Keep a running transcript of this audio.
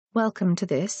Welcome to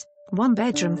this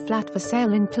one-bedroom flat for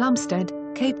sale in Plumstead,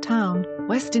 Cape Town,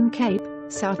 Western Cape,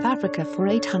 South Africa for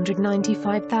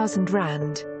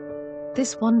R895,000.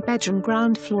 This one-bedroom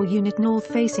ground floor unit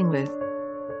north-facing with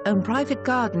own private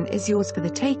garden is yours for the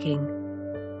taking.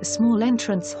 A small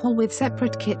entrance hall with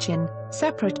separate kitchen,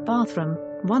 separate bathroom,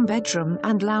 one bedroom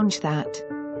and lounge that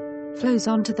flows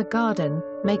onto the garden,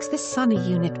 makes this sunny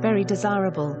unit very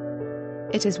desirable.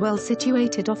 It is well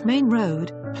situated off Main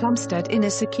Road, Plumstead in a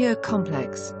secure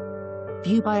complex.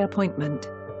 View by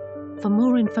appointment. For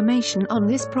more information on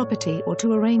this property or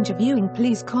to arrange a viewing,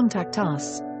 please contact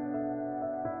us.